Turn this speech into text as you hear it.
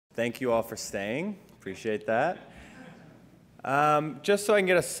thank you all for staying. Appreciate that. Just so I can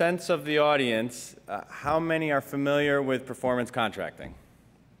get a sense of the audience, how many are familiar with performance contracting?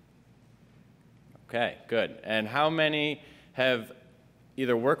 Okay, good. And how many have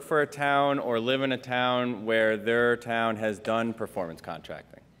either worked for a town or live in a town where their town has done performance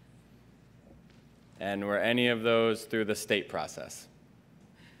contracting? And were any of those through the state process?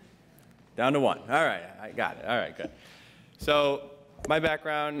 Down to one. All right, I got it. All right, good. So my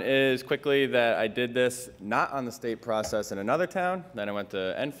background is quickly that I did this not on the state process in another town. Then I went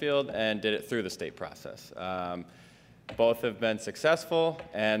to Enfield and did it through the state process. Both have been successful,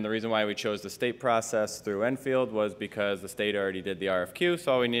 and the reason why we chose the state process through Enfield was because the state already did the RFQ,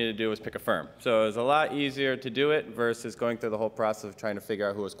 so all we needed to do was pick a firm. So it was a lot easier to do it versus going through the whole process of trying to figure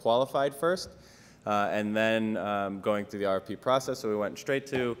out who was qualified first, and then going through the RFP process. So we went straight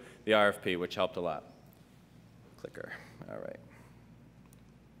to the RFP, which helped a lot. Clicker. All right.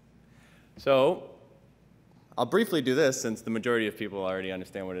 So I'll briefly do this since the majority of people already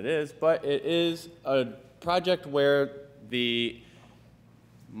understand what it is, but it is a project where the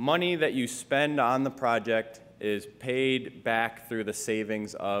money that you spend on the project is paid back through the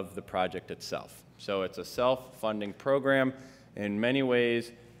savings of the project itself. So it's a self-funding program. In many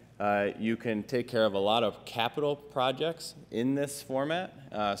ways, you can take care of a lot of capital projects in this format.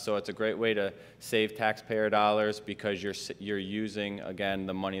 So it's a great way to save taxpayer dollars because you're using, again,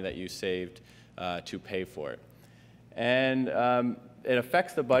 the money that you saved to pay for it. And it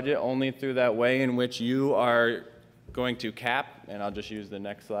affects the budget only through that way in which you are going to cap, and I'll just use the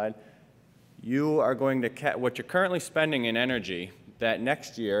next slide. You are going to cap what you're currently spending in energy, that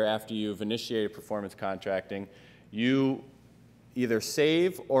next year after you've initiated performance contracting, you either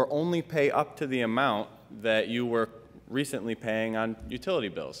save or only pay up to the amount that you were recently paying on utility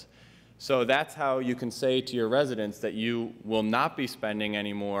bills. So that's how you can say to your residents that you will not be spending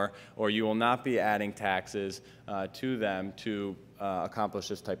anymore or you will not be adding taxes to them to accomplish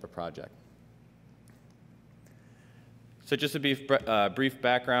this type of project. So just a brief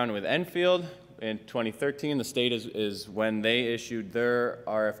background with Enfield. In 2013, the state is when they issued their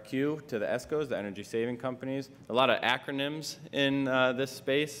RFQ to the ESCOs, the energy saving companies. A lot of acronyms in this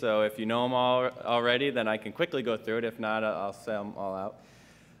space, so if you know them all already, then I can quickly go through it. If not, I'll say them all out.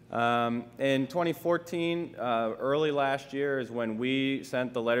 In 2014, early last year is when we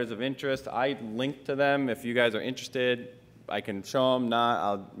sent the letters of interest. I linked to them. If you guys are interested, I can show them.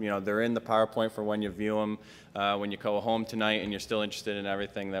 They're in the PowerPoint for when you view them, when you go home tonight and you're still interested in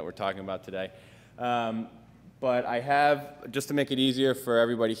everything that we're talking about today. But I have, just to make it easier for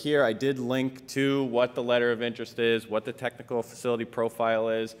everybody here, I did link to what the letter of interest is, what the technical facility profile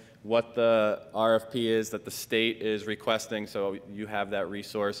is, what the RFP is that the state is requesting, so you have that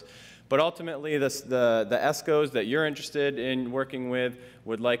resource. But ultimately, the ESCOs that you're interested in working with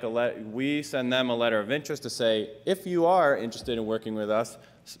would like we send them a letter of interest to say, if you are interested in working with us,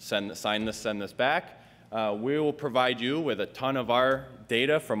 sign this, send this back. We will provide you with a ton of our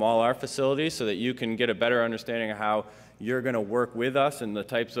data from all our facilities so that you can get a better understanding of how you're going to work with us and the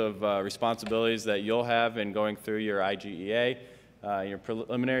types of responsibilities that you'll have in going through your IGEA, your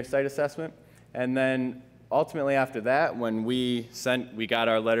preliminary site assessment. And then ultimately after that, when we got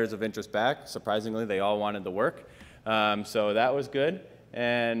our letters of interest back, surprisingly, they all wanted the work. So that was good.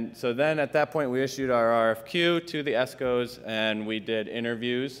 And so then at that point, we issued our RFQ to the ESCOs and we did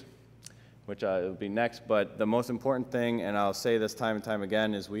interviews, which will be next. But the most important thing, and I'll say this time and time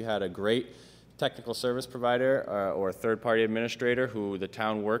again, is we had a great technical service provider or third-party administrator who the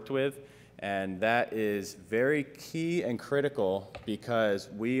town worked with. And that is very key and critical because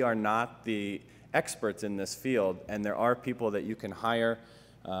we are not the experts in this field, and there are people that you can hire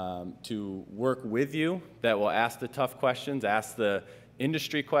to work with you that will ask the tough questions, ask the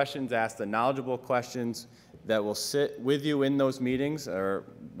industry questions, ask the knowledgeable questions, that will sit with you in those meetings or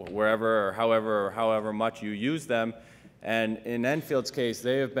wherever or however much you use them. And in Enfield's case,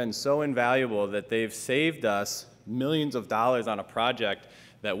 they have been so invaluable that they've saved us millions of dollars on a project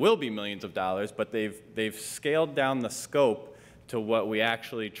that will be millions of dollars, but they've scaled down the scope to what we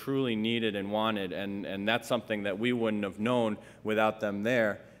actually truly needed and wanted, and that's something that we wouldn't have known without them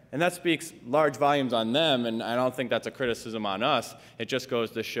there. And that speaks large volumes on them, and I don't think that's a criticism on us. It just goes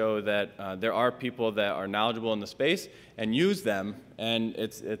to show that there are people that are knowledgeable in the space and use them, and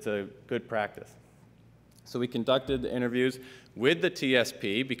it's a good practice. So we conducted the interviews with the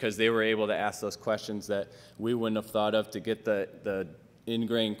TSP because they were able to ask those questions that we wouldn't have thought of to get the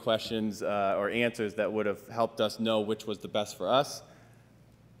ingrained questions or answers that would have helped us know which was the best for us.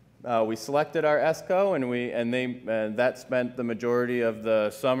 We selected our ESCO, and that spent the majority of the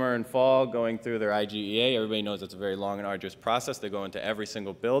summer and fall going through their IGEA. Everybody knows it's a very long and arduous process. They go into every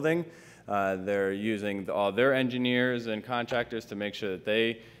single building. They're using all their engineers and contractors to make sure that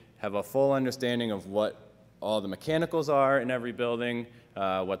they have a full understanding of what all the mechanicals are in every building,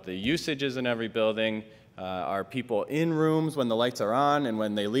 what the usage is in every building. Are people in rooms when the lights are on, and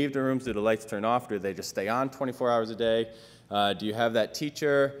when they leave the rooms, do the lights turn off? Do they just stay on 24 hours a day? Do you have that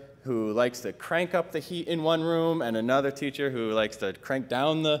teacher who likes to crank up the heat in one room and another teacher who likes to crank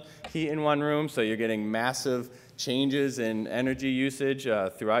down the heat in one room, so you're getting massive changes in energy usage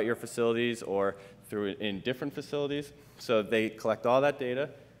throughout your facilities or in different facilities? So they collect all that data,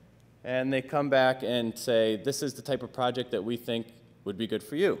 and they come back and say, this is the type of project that we think would be good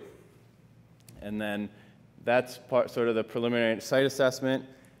for you. And then that's sort of the preliminary site assessment.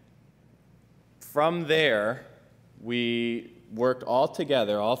 From there, we worked all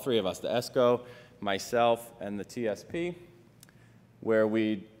together, all three of us, the ESCO, myself, and the TSP, where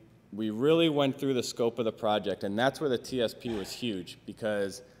we really went through the scope of the project. And that's where the TSP was huge,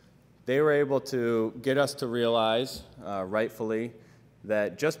 because they were able to get us to realize, rightfully,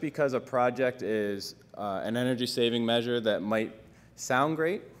 that just because a project is an energy saving measure that might sound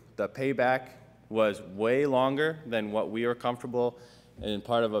great, the payback was way longer than what we were comfortable in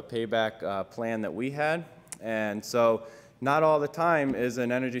part of a payback plan that we had. And so not all the time is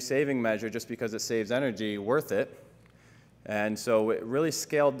an energy saving measure, just because it saves energy, worth it. And so it really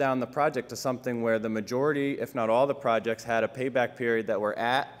scaled down the project to something where the majority, if not all the projects, had a payback period that were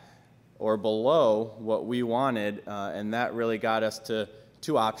at or below what we wanted, and that really got us to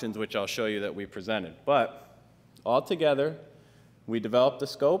two options, which I'll show you that we presented. But altogether, we developed the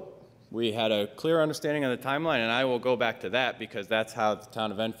scope. We had a clear understanding of the timeline, and I will go back to that because that's how the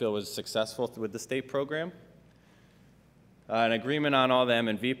town of Enfield was successful with the state program. An agreement on all the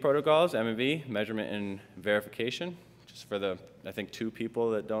M&V protocols, M&V, measurement and verification, just for the, I think, 2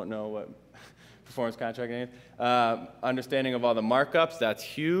 people that don't know what performance contracting is. Understanding of all the markups, that's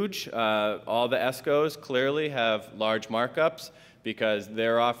huge. All the ESCOs clearly have large markups because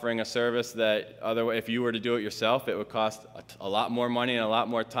they're offering a service that otherwise, if you were to do it yourself, it would cost a lot more money and a lot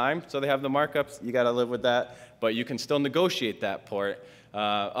more time. So they have the markups, you gotta live with that, but you can still negotiate that part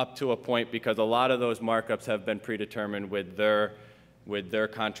up to a point, because a lot of those markups have been predetermined with their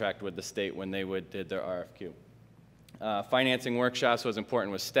contract with the state when they did their RFQ. Financing workshops was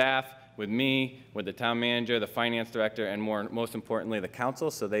important with staff, with me, with the town manager, the finance director, and most importantly, the council,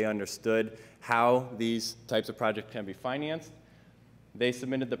 so they understood how these types of projects can be financed. They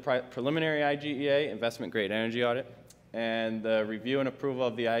submitted the preliminary IGEA, investment grade energy audit, and the review and approval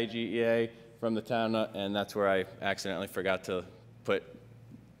of the IGEA from the town, and that's where I accidentally forgot to put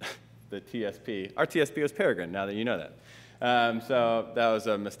the TSP. Our TSP was Peregrine, now that you know that. So that was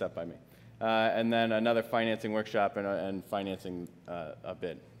a misstep by me. And then another financing workshop and financing a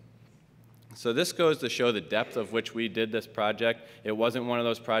bid. So this goes to show the depth of which we did this project. It wasn't one of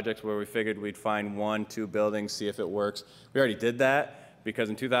those projects where we figured we'd find 1, 2 buildings, see if it works. We already did that, because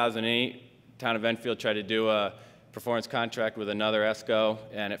in 2008, town of Enfield tried to do a performance contract with another ESCO,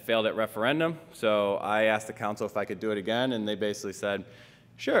 and it failed at referendum. So I asked the council if I could do it again, and they basically said,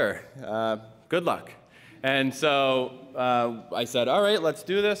 sure, good luck. And so I said, all right, let's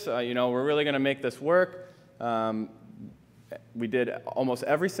do this. You know, we're really gonna make this work. We did almost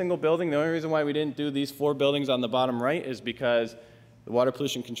every single building. The only reason why we didn't do these 4 buildings on the bottom right is because the water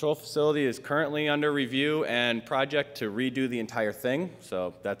pollution control facility is currently under review and project to redo the entire thing.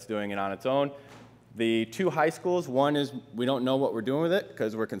 So that's doing it on its own. The 2 high schools, one is we don't know what we're doing with it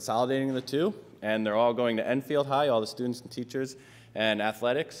because we're consolidating the 2, and they're all going to Enfield High, all the students and teachers and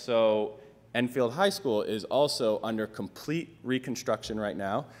athletics. So Enfield High School is also under complete reconstruction right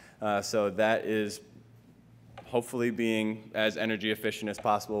now. So that is hopefully being as energy efficient as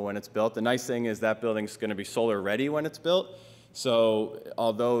possible when it's built. The nice thing is that building's going to be solar ready when it's built. So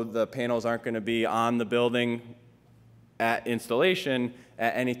although the panels aren't going to be on the building at installation,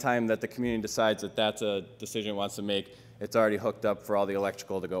 at any time that the community decides that that's a decision it wants to make, it's already hooked up for all the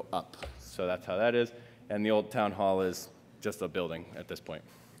electrical to go up. So that's how that is. And the old town hall is just a building at this point.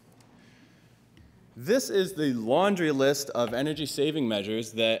 This is the laundry list of energy saving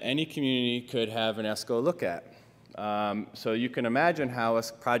measures that any community could have an ESCO look at. So you can imagine how a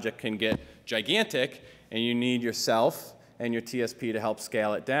project can get gigantic, and you need yourself and your TSP to help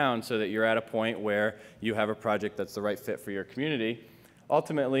scale it down so that you're at a point where you have a project that's the right fit for your community.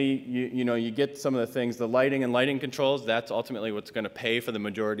 Ultimately, you get some of the things, the lighting and lighting controls, that's ultimately what's going to pay for the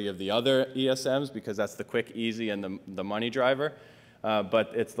majority of the other ESMs, because that's the quick, easy, and the money driver.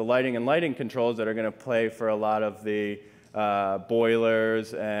 But it's the lighting and lighting controls that are going to play for a lot of the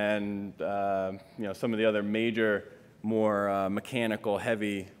boilers and some of the other major, more mechanical,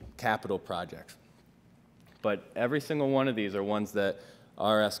 heavy capital projects. But every single one of these are ones that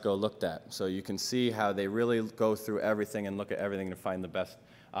our ESCO looked at. So you can see how they really go through everything and look at everything to find the best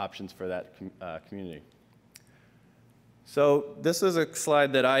options for that community. So this is a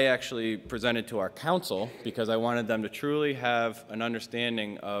slide that I actually presented to our council because I wanted them to truly have an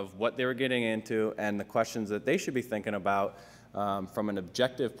understanding of what they were getting into and the questions that they should be thinking about from an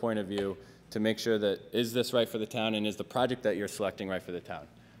objective point of view to make sure that is this right for the town and is the project that you're selecting right for the town.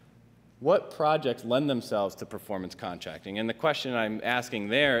 What projects lend themselves to performance contracting? And the question I'm asking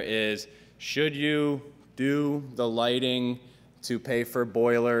there is, should you do the lighting to pay for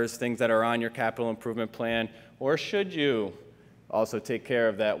boilers, things that are on your capital improvement plan, or should you also take care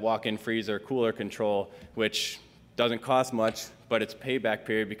of that walk-in freezer cooler control, which doesn't cost much, but its payback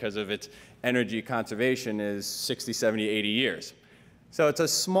period because of its energy conservation is 60, 70, 80 years. So it's a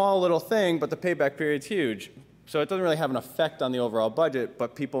small little thing, but the payback period's huge. So it doesn't really have an effect on the overall budget,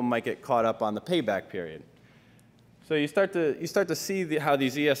 but people might get caught up on the payback period. So you start to see how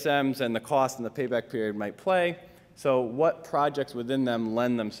these ESMs and the cost and the payback period might play. So what projects within them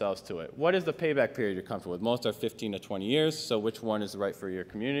lend themselves to it? What is the payback period you're comfortable with? Most are 15 to 20 years, so which one is right for your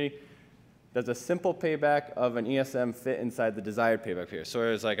community? Does a simple payback of an ESM fit inside the desired payback period? So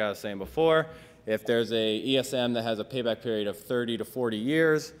as like I was saying before, if there's a ESM that has a payback period of 30 to 40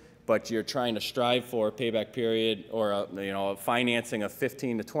 years, but you're trying to strive for a payback period or a financing of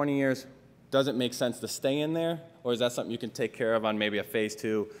 15 to 20 years, does it make sense to stay in there? Or is that something you can take care of on maybe a phase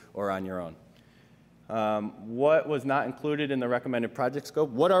 2 or on your own? What was not included in the recommended project scope?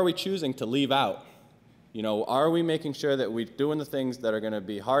 What are we choosing to leave out? Are we making sure that we're doing the things that are going to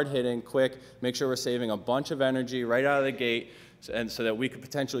be hard-hitting, quick, make sure we're saving a bunch of energy right out of the gate, and so that we could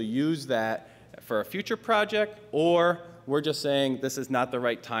potentially use that for a future project, or we're just saying this is not the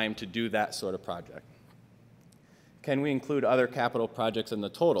right time to do that sort of project? Can we include other capital projects in the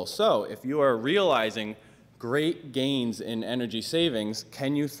total? So if you are realizing great gains in energy savings,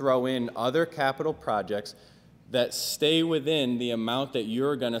 can you throw in other capital projects that stay within the amount that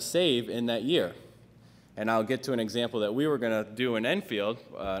you're going to save in that year? And I'll get to an example that we were going to do in Enfield,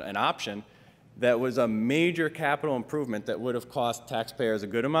 an option, that was a major capital improvement that would have cost taxpayers a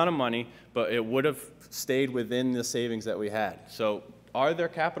good amount of money, but it would have stayed within the savings that we had. So are there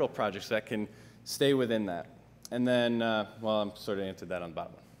capital projects that can stay within that? And then, well, I'm sort of answered that on the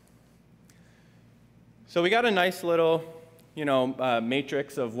bottom one. So we got a nice little,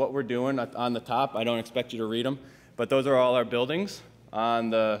 matrix of what we're doing on the top. I don't expect you to read them, but those are all our buildings. On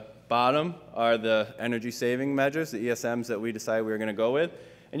the bottom are the energy saving measures, the ESMs that we decided we were going to go with.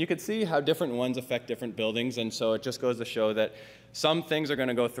 And you can see how different ones affect different buildings, and so it just goes to show that some things are going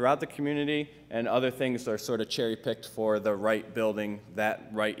to go throughout the community, and other things are sort of cherry-picked for the right building, that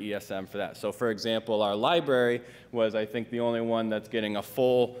right ESM for that. So for example, our library was, I think, the only one that's getting a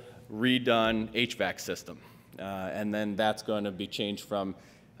full redone HVAC system. And then that's going to be changed from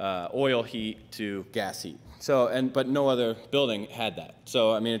oil heat to gas heat. So, but no other building had that.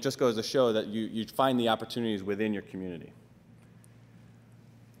 So, I mean, it just goes to show that you find the opportunities within your community.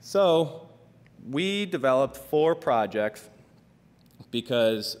 So, we developed 4 projects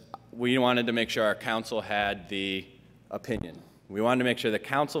because we wanted to make sure our council had the opinion. We wanted to make sure the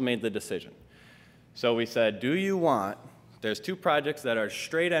council made the decision. So we said, do you want, there's 2 projects that are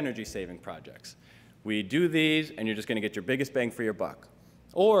straight energy saving projects. We do these and you're just going to get your biggest bang for your buck.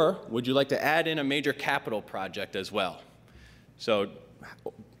 Or would you like to add in a major capital project as well? So,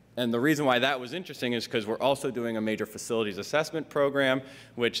 and the reason why that was interesting is because we're also doing a major facilities assessment program,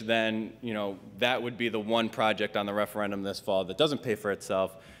 which then, that would be the one project on the referendum this fall that doesn't pay for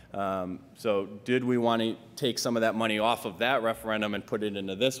itself. So did we want to take some of that money off of that referendum and put it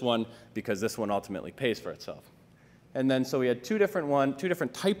into this one because this one ultimately pays for itself? And then so we had two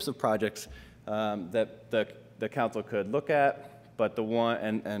different types of projects that the council could look at, but the one,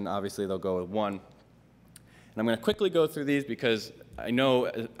 and obviously they'll go with one. And I'm going to quickly go through these because I know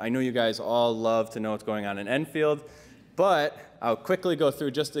you guys all love to know what's going on in Enfield, but I'll quickly go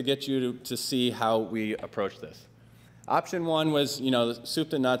through just to get you to see how we approach this. Option 1 was, soup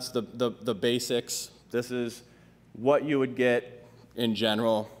to nuts, the basics. This is what you would get in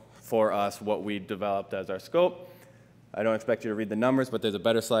general for us, what we developed as our scope. I don't expect you to read the numbers, but there's a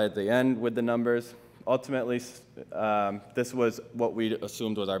better slide at the end with the numbers. Ultimately, this was what we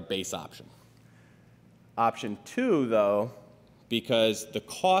assumed was our base option. Option 2, though, because the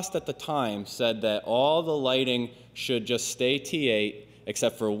cost at the time said that all the lighting should just stay T8,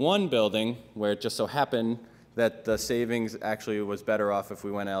 except for one building where it just so happened that the savings actually was better off if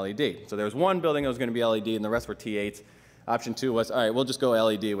we went LED. So there was one building that was going to be LED and the rest were T8s. Option 2 was, all right, we'll just go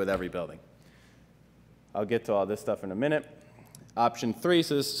LED with every building. I'll get to all this stuff in a minute. Option 3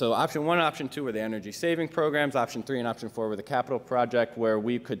 says, so option 1 and option 2 were the energy saving programs. Option 3 and option 4 were the capital project, where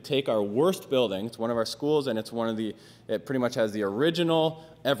we could take our worst building. It's one of our schools, and it's one of the, it pretty much has the original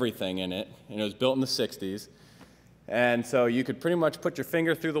everything in it, and it was built in the 60s. And so you could pretty much put your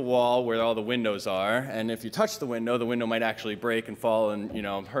finger through the wall where all the windows are, and if you touch the window might actually break and fall and, you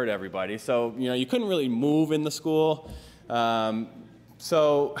know, hurt everybody. So, you know, you couldn't really move in the school.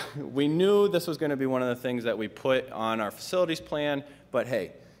 So we knew this was going to be one of the things that we put on our facilities plan, but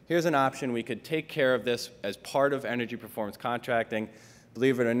hey, here's an option. We could take care of this as part of energy performance contracting.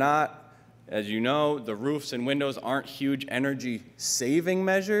 Believe it or not, as you know, the roofs and windows aren't huge energy saving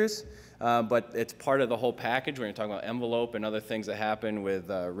measures, but it's part of the whole package when you're talking about envelope and other things that happen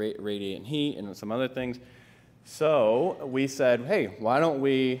with radiant heat and some other things. So we said, hey, why don't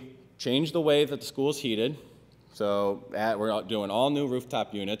we change the way that the school's heated? So we're doing all new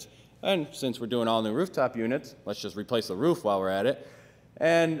rooftop units, and since we're doing all new rooftop units, let's just replace the roof while we're at it,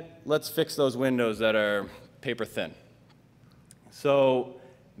 and let's fix those windows that are paper thin. So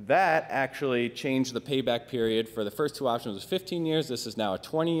that actually changed the payback period. For the first 2 options was 15 years. This is now a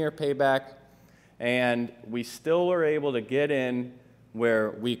 20-year payback, and we still were able to get in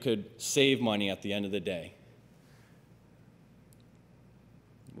where we could save money at the end of the day.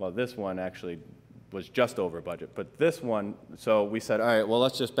 Well, this one actually was just over budget, but this one, so we said, all right, well,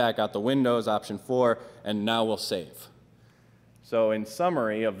 let's just back out the windows, option 4, and now we'll save. So in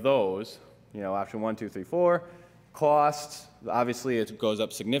summary of those, you know, option 1, 2, 3, 4, costs, obviously it goes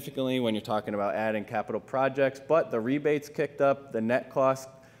up significantly when you're talking about adding capital projects, but the rebates kicked up, the net cost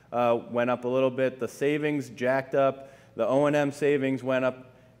went up a little bit, the savings jacked up, the O&M savings went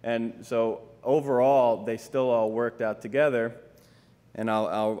up, and so overall, they still all worked out together. And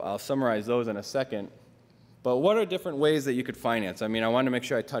I'll summarize those in a second. But what are different ways that you could finance? I mean, I wanted to make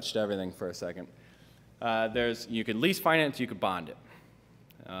sure I touched everything for a second. You could lease finance, you could bond it.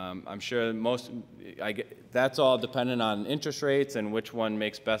 I'm sure that's all dependent on interest rates and which one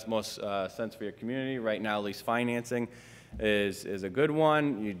makes most sense for your community. Right now, lease financing is a good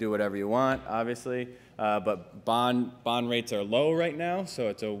one. You do whatever you want, obviously. But bond rates are low right now, so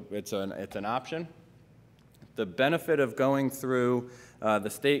it's an option. The benefit of going through the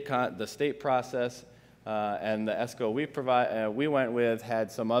state process and the ESCO we went with had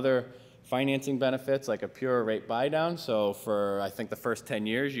some other financing benefits, like a pure rate buy down. So for, I think, the first 10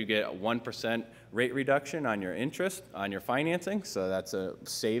 years, you get a 1% rate reduction on your interest on your financing. So that's a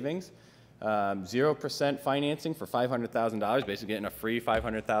savings. 0% financing for $500,000, basically getting a free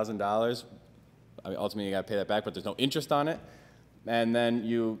 $500,000. I mean, ultimately, you got to pay that back, but there's no interest on it. And then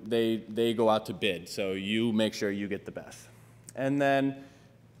they go out to bid, so you make sure you get the best. And then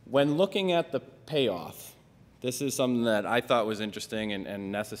when looking at the payoff, this is something that I thought was interesting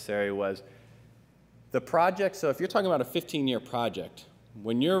and necessary, was the project. So if you're talking about a 15-year project,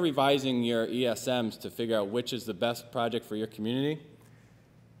 when you're revising your ESMs to figure out which is the best project for your community,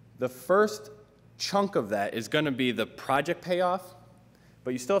 the first chunk of that is going to be the project payoff,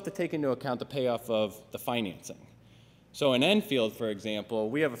 but you still have to take into account the payoff of the financing. So in Enfield, for example,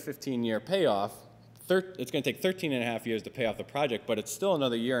 we have a 15-year payoff. It's going to take 13 and a half years to pay off the project, but it's still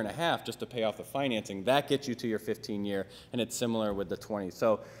another year and a half just to pay off the financing. That gets you to your 15-year, and it's similar with the 20.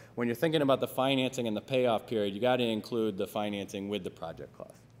 So when you're thinking about the financing and the payoff period, you got to include the financing with the project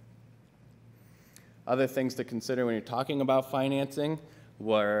cost. Other things to consider when you're talking about financing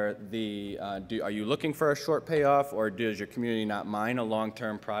were are you looking for a short payoff, or does your community not mind a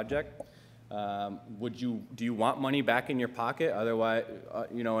long-term project? Do you want money back in your pocket? Otherwise,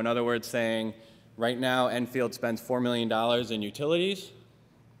 you know, in other words, saying, right now, Enfield spends $4 million in utilities.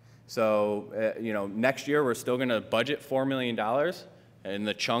 So, you know, next year we're still going to budget $4 million, and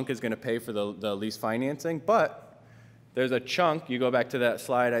the chunk is going to pay for the lease financing. But there's a chunk. You go back to that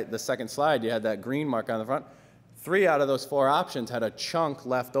slide, the second slide. You had that green mark on the front. 3 out of those 4 options had a chunk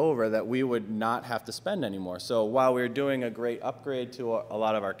left over that we would not have to spend anymore. So while we were doing a great upgrade to a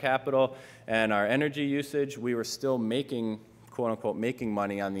lot of our capital and our energy usage, we were still making, quote unquote, making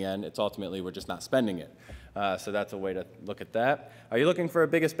money on the end. It's ultimately we're just not spending it. So that's a way to look at that. Are you looking for a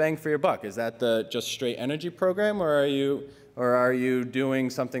biggest bang for your buck? Is that the just straight energy program, or are you doing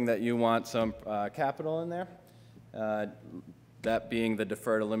something that you want some capital in there? That being the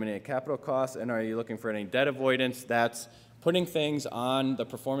deferred eliminated capital costs. And are you looking for any debt avoidance? That's putting things on the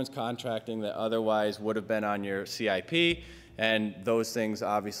performance contracting that otherwise would have been on your CIP, and those things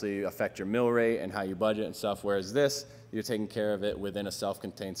obviously affect your mill rate and how you budget and stuff, whereas this, you're taking care of it within a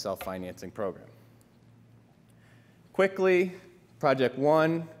self-contained self-financing program. Quickly, project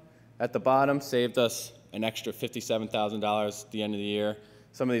 1 at the bottom saved us an extra $57,000 at the end of the year.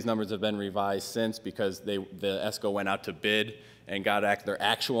 Some of these numbers have been revised since because the ESCO went out to bid and got their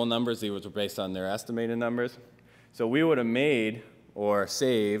actual numbers. These were based on their estimated numbers. So we would have made or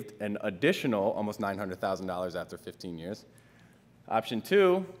saved an additional almost $900,000 after 15 years. Option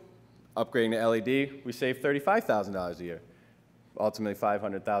 2, upgrading to LED, we saved $35,000 a year. Ultimately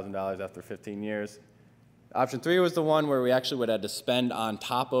 $500,000 after 15 years. Option 3 was the one where we actually would have to spend on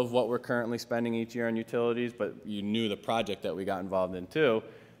top of what we're currently spending each year on utilities, but you knew the project that we got involved in too.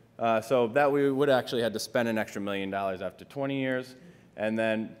 So that we would actually had to spend an extra $1 million after 20 years. And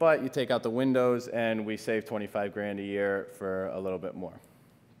then, but you take out the windows and we save 25 grand a year for a little bit more.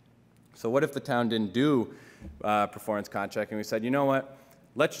 So what if the town didn't do performance contracting? We said, you know what?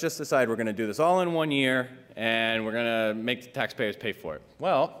 Let's just decide we're going to do this all in 1 year and we're going to make the taxpayers pay for it.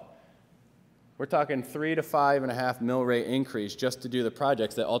 Well, we're talking 3 to 5.5 mill rate increase just to do the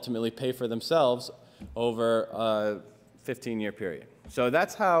projects that ultimately pay for themselves over a 15-year period. So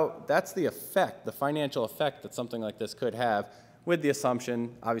that's the effect, the financial effect that something like this could have, with the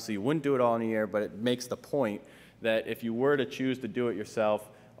assumption, obviously you wouldn't do it all in a year, but it makes the point that if you were to choose to do it yourself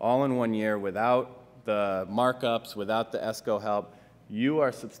all in 1 year without the markups, without the ESCO help, you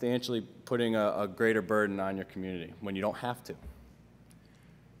are substantially putting a greater burden on your community when you don't have to.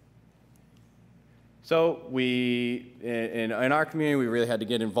 So we, in our community, we really had to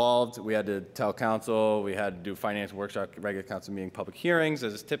get involved. We had to tell council, we had to do finance workshop, regular council meeting, public hearings,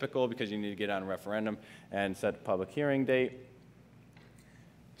 as is typical because you need to get on a referendum and set a public hearing date.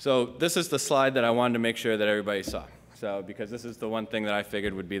 So this is the slide that I wanted to make sure that everybody saw. So because this is the one thing that I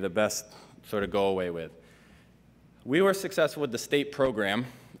figured would be the best sort of go away with. We were successful with the state program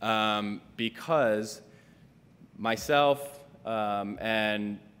because myself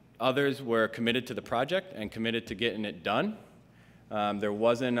and others were committed to the project and committed to getting it done. There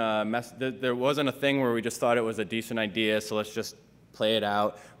wasn't a thing where we just thought it was a decent idea, so let's just play it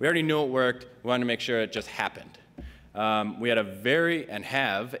out. We already knew it worked. We wanted to make sure it just happened. We had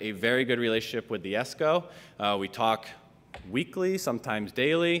have a very good relationship with the ESCO. We talk weekly, sometimes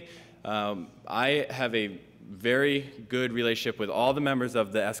daily. I have a very good relationship with all the members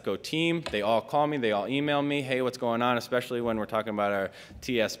of the ESCO team. They all call me, they all email me, hey, what's going on, especially when we're talking about our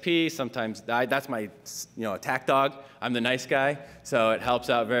TSP. Sometimes that's my attack dog. I'm the nice guy, so it helps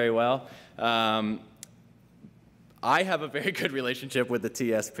out very well. I have a very good relationship with the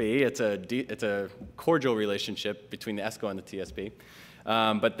TSP. It's a cordial relationship between the ESCO and the TSP.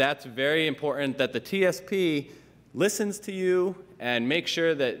 But that's very important that the TSP listens to you and make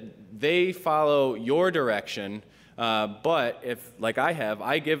sure that they follow your direction. But if, like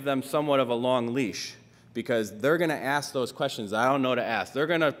I give them somewhat of a long leash because they're going to ask those questions that I don't know to ask. They're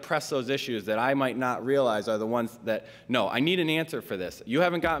going to press those issues that I might not realize are the ones that, no, I need an answer for this. You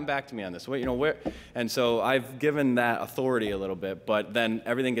haven't gotten back to me on this. Where? And so I've given that authority a little bit, but then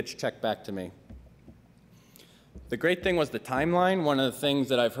everything gets checked back to me. The great thing was the timeline. One of the things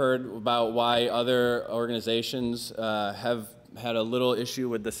that I've heard about why other organizations have had a little issue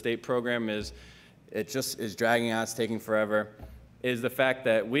with the state program is it just is dragging out, it's taking forever, is the fact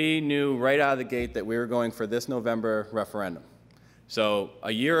that we knew right out of the gate that we were going for this November referendum. So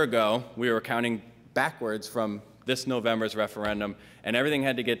a year ago, we were counting backwards from this November's referendum, and everything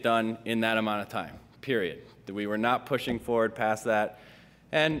had to get done in that amount of time, period. We were not pushing forward past that.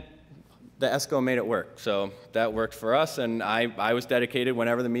 And the ESCO made it work. So that worked for us, and I was dedicated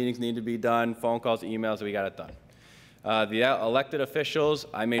whenever the meetings needed to be done, phone calls, emails, we got it done. The elected officials,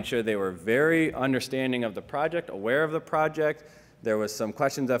 I made sure they were very understanding of the project, aware of the project. There was some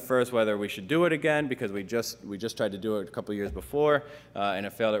questions at first whether we should do it again because we just tried to do it a couple years before and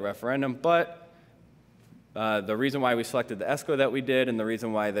it failed at referendum. But the reason why we selected the ESCO that we did and the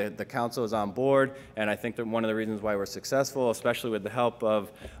reason why the council is on board, and I think that one of the reasons why we're successful, especially with the help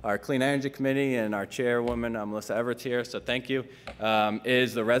of our Clean Energy Committee and our chairwoman, Melissa Everett here, so thank you,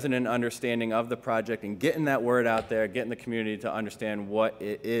 is the resident understanding of the project and getting that word out there, getting the community to understand what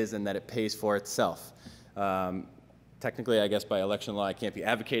it is and that it pays for itself. Technically, I guess by election law, I can't be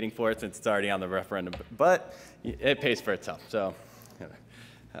advocating for it since it's already on the referendum, but it pays for itself. So.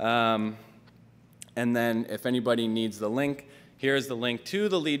 And then if anybody needs the link, here's the link to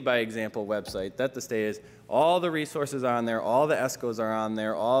the Lead by Example website that the state is. All the resources are on there, all the ESCOs are on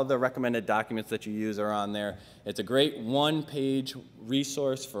there, all the recommended documents that you use are on there. It's a great one-page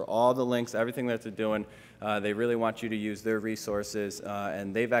resource for all the links, everything that they're doing. They really want you to use their resources,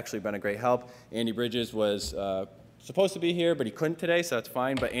 and they've actually been a great help. Andy Bridges was supposed to be here, but he couldn't today, so that's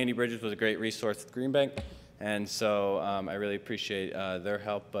fine. But Andy Bridges was a great resource at Green Bank, and so I really appreciate their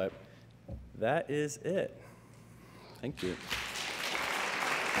help. But that is it. Thank you.